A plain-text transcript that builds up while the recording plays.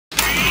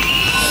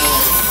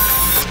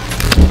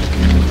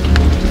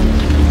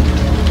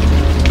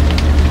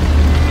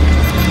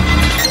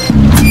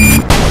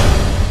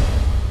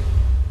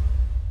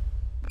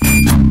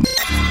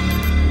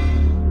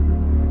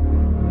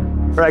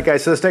Alright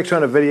guys, so this next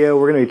round of video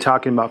we're going to be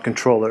talking about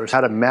controllers,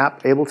 how to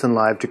map Ableton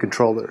Live to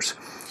controllers.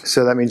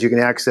 So that means you can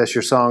access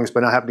your songs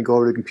by not having to go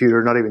over to the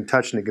computer, not even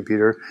touching the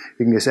computer.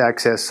 You can just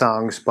access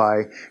songs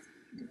by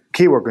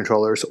keyboard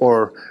controllers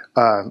or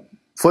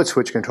foot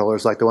switch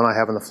controllers like the one I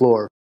have on the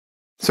floor.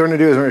 So what we're going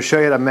to do is we're going to show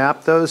you how to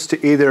map those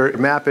to either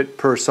map it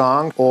per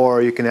song,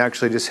 or you can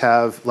actually just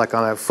have, like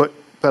on a foot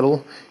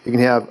pedal, you can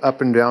have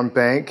up and down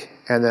bank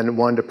and then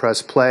one to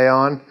press play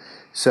on.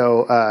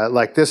 So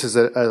like this is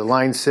a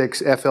line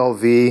 6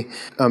 FBV.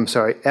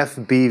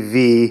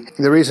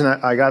 The reason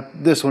I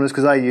got this one is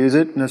because I use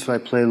it, and that's what I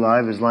play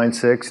live is line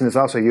 6, and it's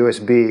also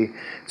USB.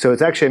 So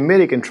it's actually a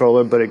MIDI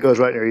controller, but it goes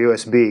right in your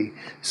USB.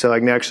 So I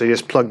can actually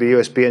just plug the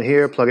USB in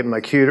here, plug it in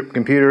my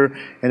computer,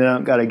 and then I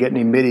don't got to get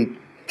any MIDI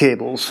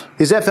cables.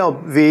 These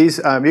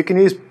FBVs, you can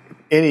use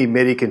any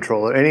MIDI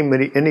controller,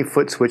 any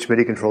foot switch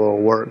MIDI controller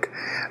will work.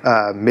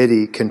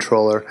 MIDI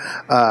controller.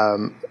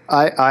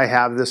 I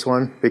have this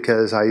one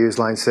because I use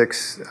line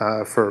 6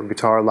 for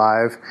guitar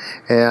live,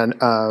 and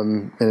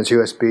it's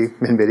USB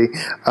and MIDI.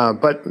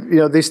 But you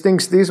know, these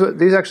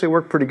actually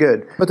work pretty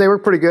good. But they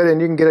work pretty good,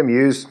 and you can get them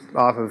used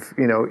off of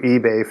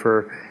eBay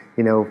for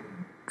 $50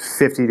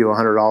 to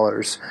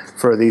 $100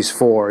 for these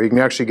 4. You can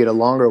actually get a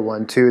longer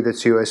one too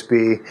that's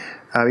USB.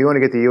 You want to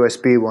get the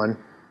USB one.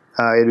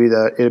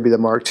 It'd be the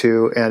Mark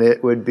II, and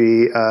it would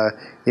be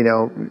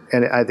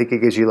and I think it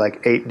gives you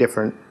like 8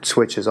 different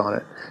switches on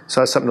it. So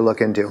that's something to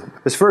look into.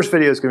 This first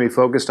video is going to be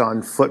focused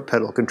on foot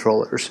pedal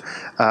controllers.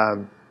 I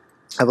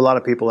have a lot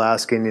of people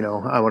asking,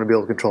 I want to be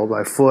able to control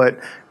by foot.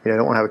 I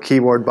don't want to have a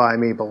keyboard by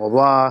me, blah, blah,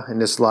 blah, and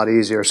this is a lot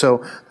easier.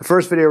 So the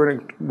first video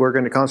we're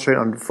going to concentrate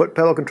on foot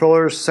pedal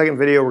controllers. Second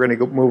video we're going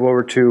to move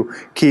over to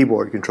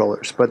keyboard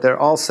controllers, but they're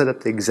all set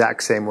up the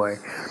exact same way.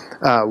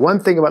 One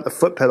thing about the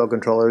foot pedal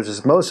controllers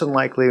is most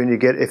unlikely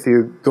if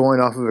you're going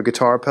off of a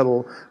guitar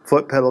pedal,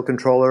 foot pedal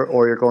controller,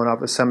 or you're going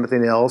off of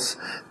something else,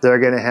 they're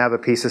going to have a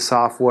piece of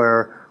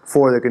software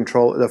for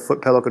the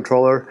foot pedal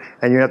controller,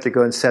 and you have to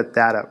go and set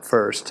that up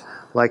first.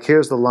 Like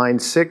here's the line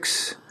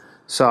 6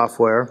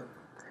 software,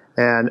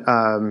 and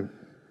you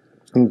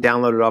can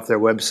download it off their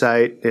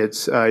website.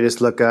 It's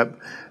just look up,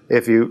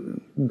 if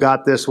you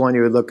got this one,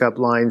 you would look up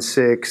line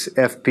 6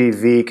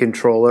 FBV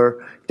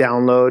controller,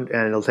 download,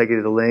 and it'll take you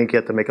to the link. You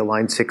have to make a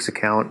line 6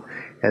 account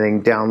and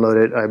then download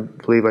it. I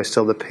believe I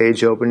still have the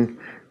page open.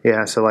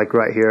 Yeah, so like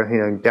right here,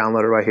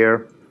 download it right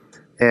here.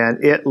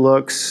 And it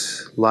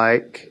looks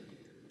like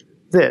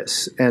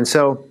this. And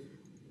so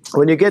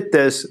when you get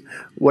this,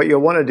 what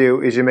you'll want to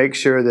do is you make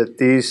sure that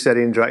these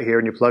settings right here,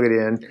 and you plug it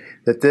in,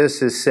 that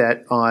this is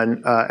set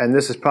on, and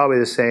this is probably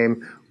the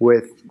same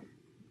with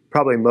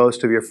probably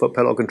most of your foot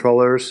pedal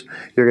controllers.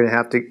 You're going to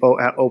have to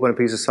open a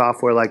piece of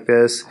software like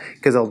this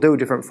because they'll do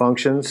different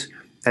functions,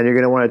 and you're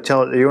going to want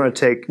to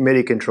take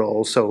MIDI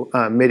controls, so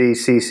MIDI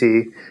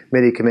CC,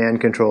 MIDI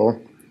command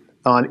control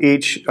on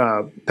each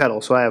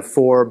pedal. So I have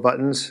 4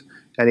 buttons,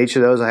 and each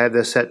of those I have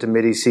this set to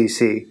MIDI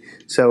CC.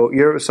 So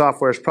your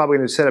software is probably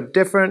going to set up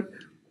different,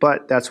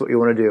 but that's what you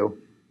want to do.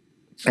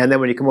 And then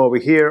when you come over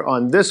here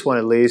on this one,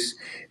 at least,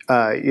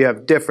 you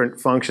have different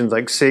functions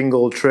like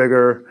single,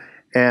 trigger,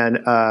 and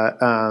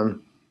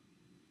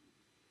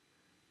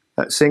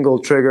single,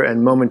 trigger,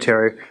 and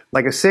momentary.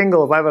 Like a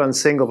single, if I have it on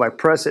single, if I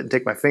press it and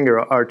take my finger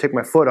or take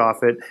my foot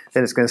off it,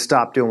 then it's going to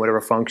stop doing whatever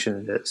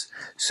function it is.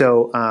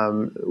 So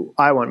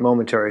I want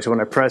momentary. So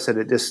when I press it,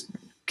 it just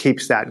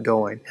keeps that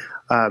going.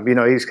 You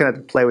just kind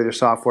of play with your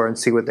software and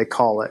see what they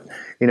call it.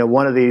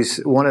 One of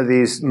these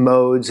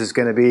modes is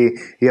going to be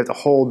you have to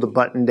hold the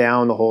button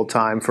down the whole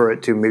time for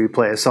it to maybe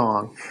play a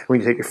song.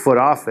 When you take your foot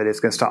off it, it's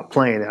going to stop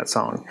playing that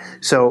song.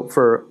 So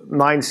for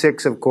line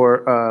 6, of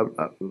course,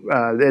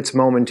 it's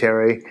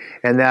momentary,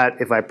 and that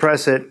if I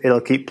press it,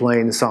 it'll keep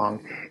playing the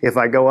song. If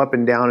I go up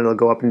and down, it'll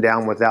go up and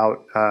down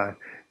without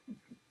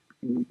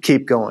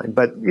keep going.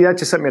 But that's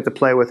just something you have to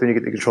play with when you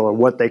get the controller,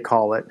 what they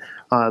call it.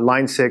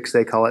 Line 6,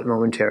 they call it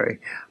momentary.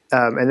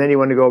 And then you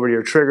want to go over to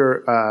your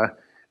trigger,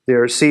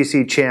 your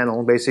CC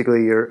channel,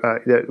 basically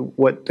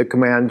what the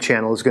command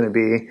channel is going to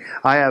be.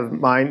 I have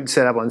mine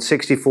set up on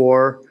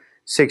 64,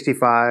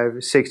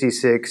 65,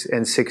 66,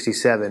 and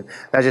 67.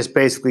 That's just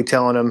basically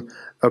telling them,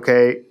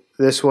 okay,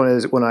 this one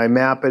is, when I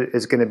map it,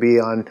 it's going to be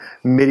on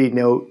MIDI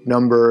note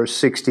number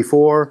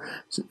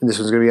 64. This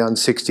one's going to be on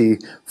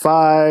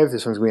 65.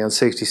 This one's going to be on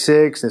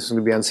 66. This one's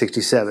going to be on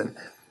 67.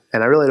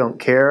 And I really don't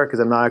care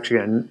because I'm not actually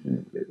going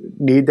to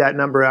need that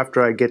number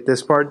after I get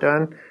this part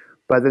done.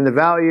 But then the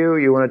value,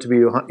 you want it to be,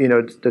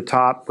 the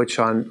top, which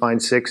on line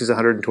 6 is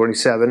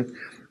 127.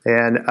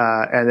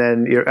 And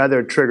then your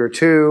other trigger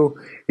 2,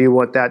 you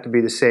want that to be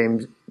the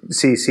same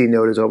CC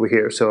note as over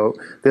here. So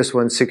this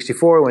one's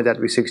 64, I want that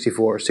to be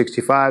 64,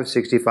 65,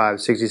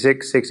 65,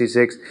 66,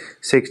 66,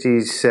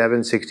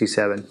 67,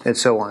 67, and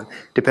so on,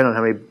 depending on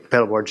how many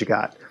pedal boards you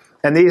got.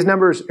 And these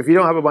numbers, if you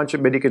don't have a bunch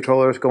of MIDI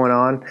controllers going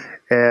on,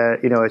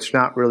 it's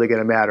not really going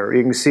to matter.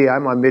 You can see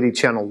I'm on MIDI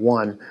channel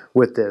 1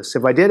 with this.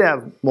 If I did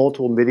have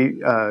multiple MIDI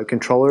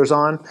controllers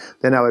on,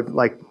 then I would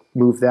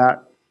move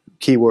that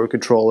keyboard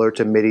controller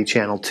to MIDI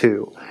channel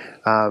 2.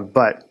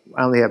 But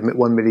I only have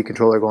one MIDI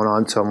controller going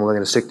on, so I'm only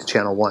going to stick to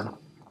channel 1.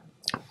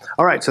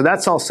 All right, so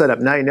that's all set up.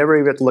 Now you never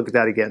even have to look at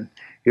that again.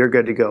 You're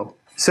good to go.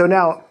 So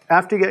now,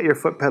 after you get your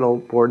foot pedal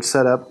board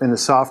set up in the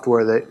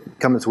software that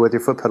comes with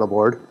your foot pedal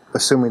board,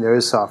 assuming there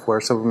is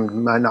software, some of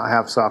them might not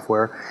have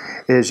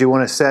software, is you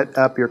want to set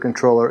up your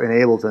controller in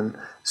Ableton.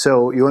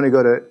 So you want to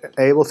go to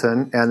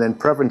Ableton and then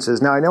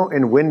Preferences. Now I know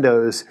in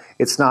Windows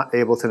it's not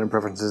Ableton and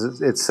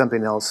Preferences, it's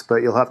something else, but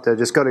you'll have to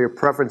just go to your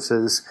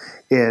Preferences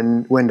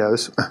in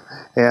Windows.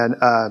 And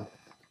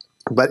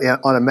but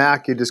on a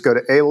Mac you just go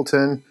to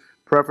Ableton,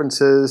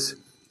 Preferences,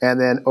 and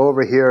then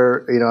over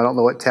here, you know, I don't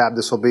know what tab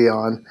this will be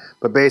on,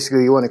 but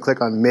basically you want to click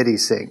on MIDI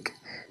sync.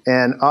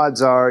 And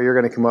odds are you're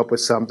going to come up with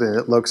something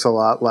that looks a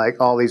lot like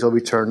all these will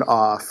be turned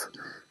off.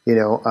 You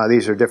know,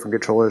 these are different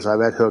controllers I've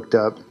had hooked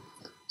up.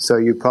 So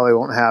you probably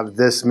won't have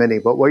this many.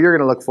 But what you're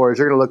going to look for is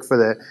you're going to look for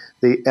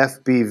the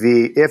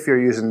FBV if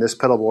you're using this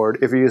pedal board.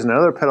 If you're using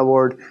another pedal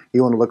board,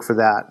 you want to look for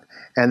that.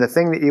 And the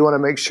thing that you want to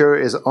make sure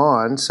is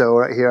on, so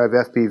right here I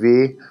have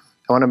FBV.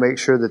 I want to make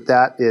sure that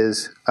that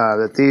is,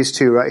 that these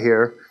two right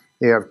here,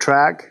 you have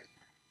track,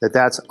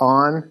 that's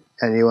on,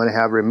 and you want to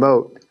have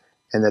remote,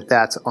 and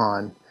that's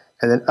on.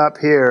 And then up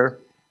here,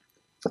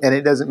 and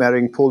it doesn't matter,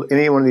 you can pull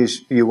any one of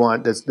these you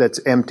want that's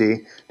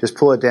empty, just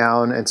pull it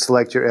down and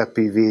select your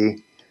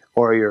FPV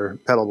or your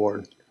pedal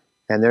board.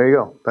 And there you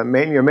go. But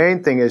your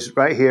main thing is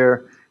right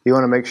here, you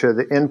want to make sure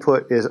the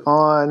input is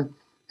on,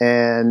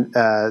 and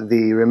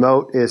the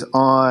remote is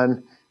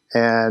on,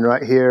 and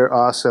right here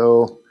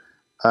also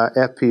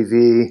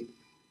FPV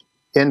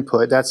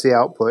input, that's the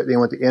output, you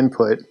want the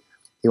input.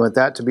 You want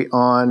that to be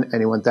on, and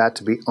you want that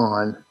to be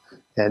on.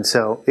 And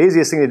so the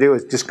easiest thing to do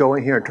is just go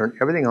in here and turn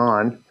everything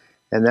on,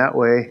 and that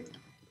way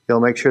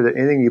you'll make sure that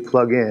anything you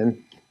plug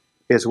in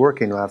is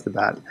working right off the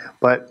bat.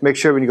 But make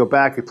sure when you go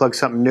back, you plug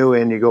something new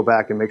in, you go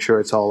back and make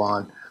sure it's all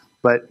on.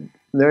 But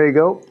there you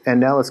go, and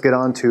now let's get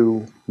on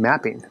to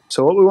mapping.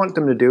 So what we want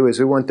them to do is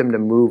we want them to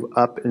move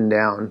up and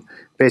down.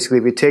 Basically,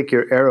 if you take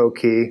your arrow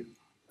key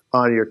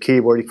on your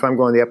keyboard, if I'm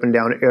going the up and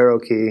down arrow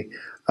key,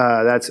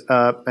 that's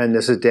up and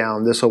this is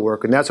down, this will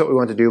work. And that's what we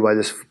want to do by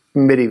this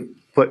MIDI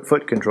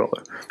foot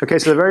controller. Okay,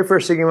 so the very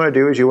first thing you want to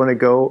do is you want to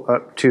go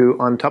up to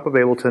on top of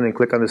Ableton and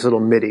click on this little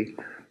MIDI.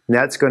 And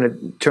that's going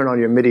to turn on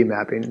your MIDI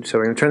mapping. So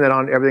we're going to turn that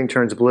on, everything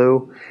turns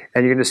blue,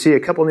 and you're going to see a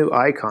couple new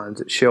icons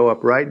that show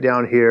up right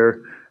down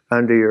here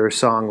under your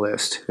song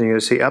list. And you're going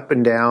to see up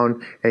and down,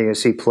 and you're going to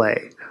see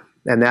play.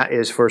 And that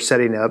is for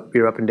setting up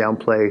your up and down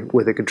play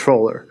with a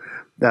controller.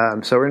 So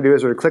what we're going to do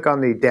is we're going to click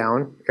on the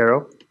down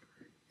arrow,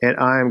 and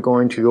I'm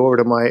going to go over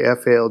to my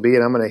FALB,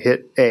 and I'm going to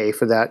hit A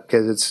for that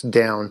because it's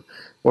down,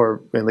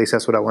 or at least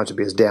that's what I want it to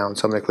be, is down.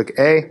 So I'm going to click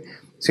A.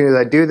 As soon as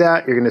I do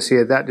that, you're going to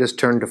see that just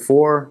turned to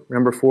 4,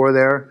 number 4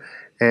 there.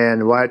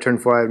 And why it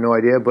turned 4, I have no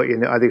idea, but you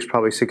know, I think it's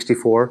probably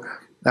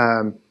 64.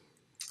 And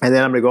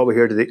then I'm going to go over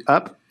here to the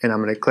up, and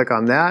I'm going to click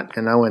on that,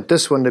 and I want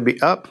this one to be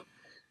up.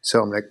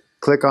 So I'm going to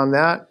click on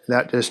that.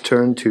 That just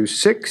turned to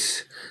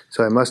 6.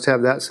 So I must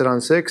have that set on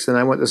 6, and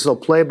I want this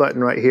little play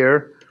button right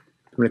here.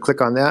 I'm going to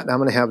click on that, and I'm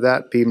going to have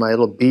that be my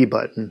little B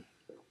button.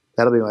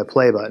 That'll be my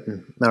play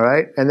button, all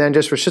right? And then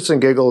just for shits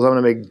and giggles, I'm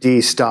going to make D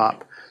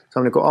stop. So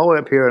I'm going to go all the way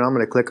up here, and I'm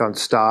going to click on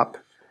stop,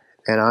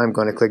 and I'm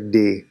going to click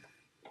D.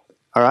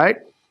 All right?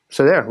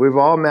 So there, we've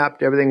all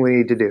mapped everything we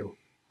need to do.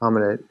 I'm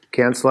going to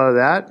cancel out of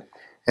that,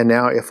 and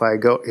now if I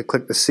go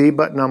click the C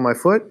button on my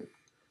foot,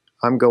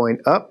 I'm going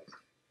up.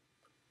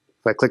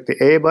 If I click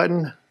the A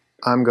button,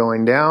 I'm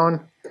going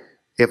down.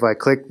 If I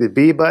click the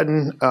B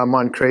button, I'm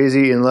on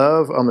Crazy in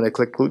Love. I'm going to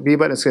click the B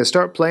button. It's going to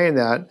start playing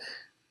that,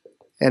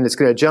 and it's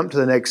going to jump to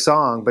the next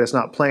song, but it's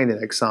not playing the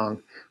next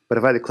song. But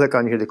if I had to click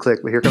on here to click,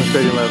 but here comes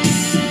Crazy in Love.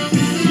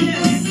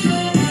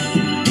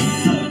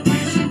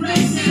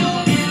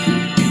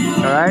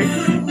 All right.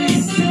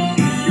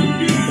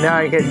 Now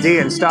I can hit D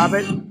and stop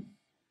it.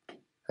 I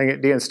can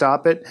hit D and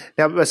stop it.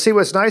 Now, let's see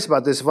what's nice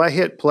about this. If I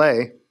hit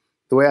play,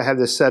 the way I have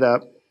this set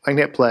up, I can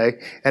hit play,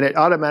 and it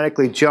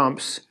automatically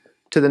jumps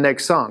to the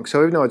next song.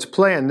 So even though it's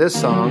playing this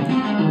song,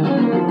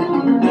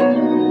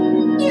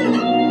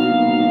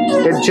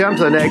 it jumped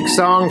to the next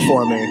song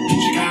for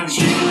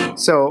me.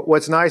 So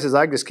what's nice is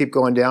I can just keep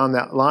going down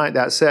that line,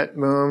 that set,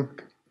 boom,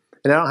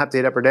 and I don't have to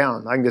hit up or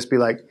down. I can just be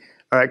like,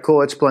 all right,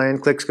 cool, it's playing,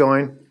 click's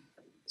going,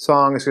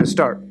 song is going to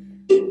start.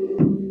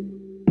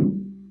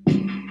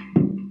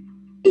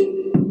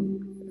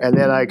 And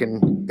then I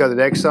can go to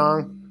the next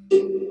song,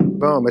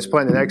 boom, it's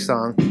playing the next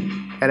song.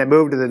 And it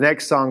moved to the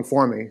next song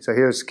for me. So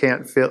here's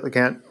Can't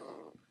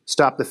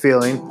Stop the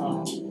Feeling. You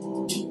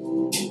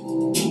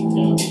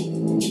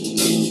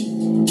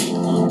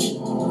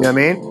know what I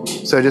mean?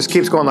 So it just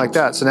keeps going like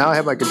that. So now I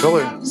have my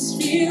controller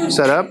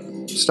set up,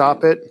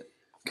 stop it.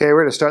 Okay,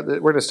 we're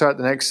gonna start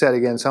the next set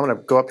again. So I'm gonna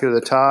go up here to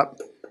the top,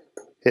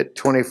 hit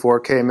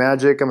 24K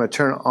Magic. I'm gonna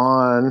turn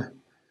on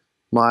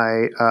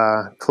my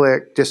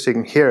click just so you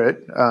can hear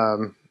it.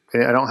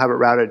 I don't have it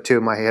routed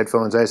to my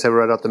headphones. I just have it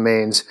right out the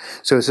mains.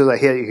 So as soon as I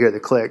hit it, you hear the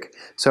click.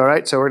 So all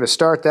right, so we're going to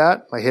start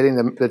that by hitting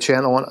the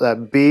channel one,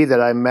 that B that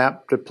I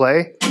mapped to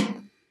play.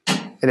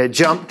 And it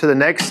jumped to the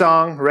next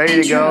song,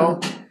 ready to go.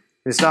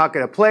 It's not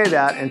going to play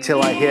that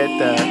until I hit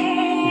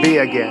the B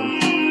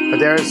again. But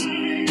there's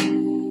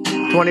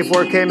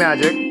 24K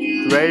Magic,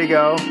 ready to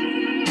go.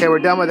 Okay, we're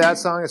done with that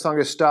song. The song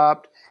is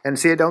stopped. And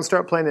see, it don't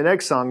start playing the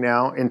next song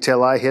now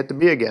until I hit the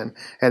B again.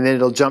 And then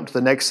it'll jump to the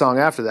next song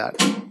after that.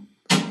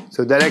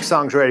 So that next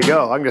song's ready to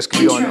go. I can just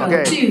keep going.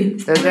 Okay,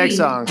 there's the next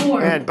song.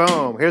 4. And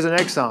boom, here's the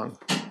next song.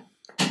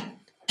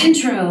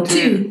 Intro,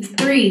 2,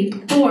 3,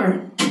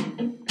 4.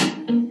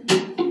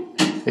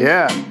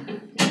 Yeah.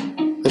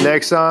 The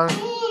next song.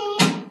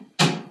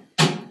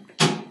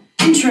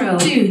 Intro,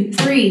 2,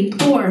 3,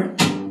 4.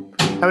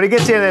 Now when it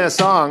gets to the end of the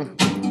song,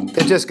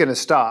 it's just going to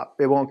stop.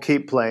 It won't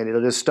keep playing.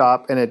 It'll just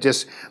stop, and it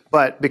just.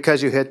 But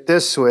because you hit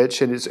this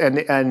switch,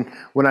 and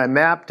when I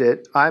mapped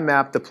it, I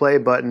mapped the play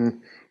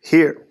button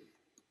here.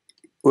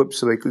 Whoops,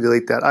 so we can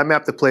delete that. I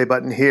mapped the play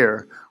button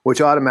here,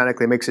 which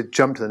automatically makes it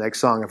jump to the next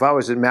song. If I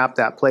was to map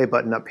that play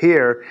button up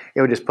here,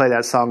 it would just play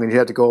that song, and you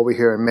have to go over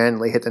here and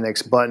manually hit the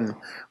next button.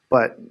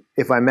 But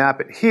if I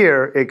map it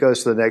here, it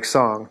goes to the next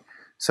song.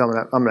 So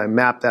I'm gonna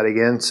map that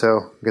again.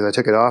 So because I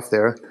took it off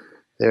there,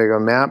 there you go,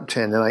 mapped,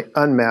 and then I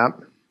unmap.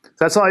 So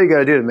that's all you got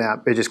to do to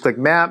map. You just click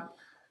map,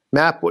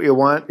 map what you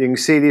want. You can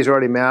see these are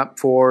already mapped: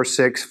 4,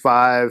 6,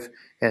 5,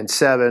 and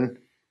 7.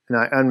 And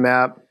I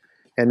unmap,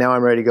 and now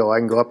I'm ready to go. I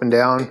can go up and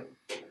down.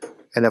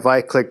 And if I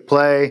click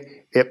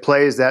play, it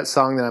plays that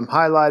song that I'm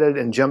highlighted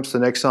and jumps to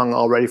the next song,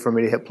 all ready for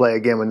me to hit play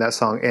again when that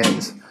song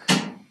ends.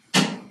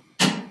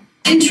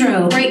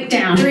 Intro,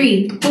 breakdown,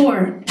 3,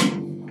 4.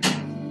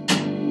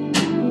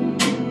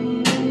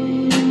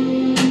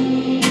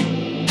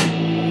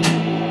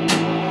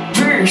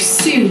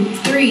 Verse, 2,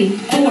 3,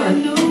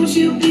 4.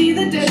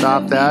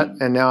 Stop that,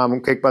 and now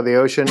I'm kicked by the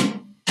ocean.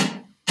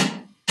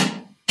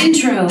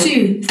 Intro,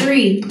 2,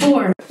 3,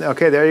 4.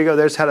 Okay, there you go.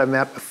 There's how to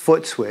map a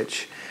foot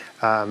switch.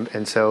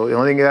 And so the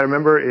only thing you got to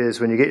remember is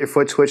when you get your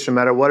foot switch, no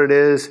matter what it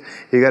is,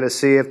 you got to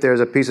see if there's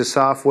a piece of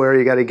software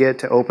you got to get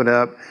to open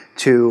up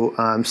to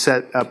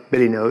set up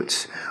MIDI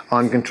notes.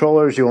 On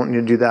controllers, you won't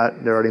need to do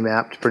that. They're already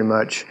mapped pretty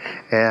much.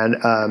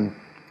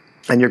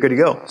 And you're good to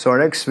go. So our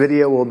next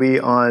video will be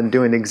on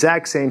doing the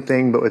exact same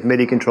thing but with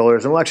MIDI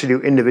controllers, and we'll actually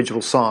do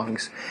individual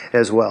songs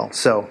as well.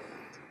 So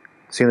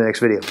see you in the next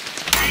video.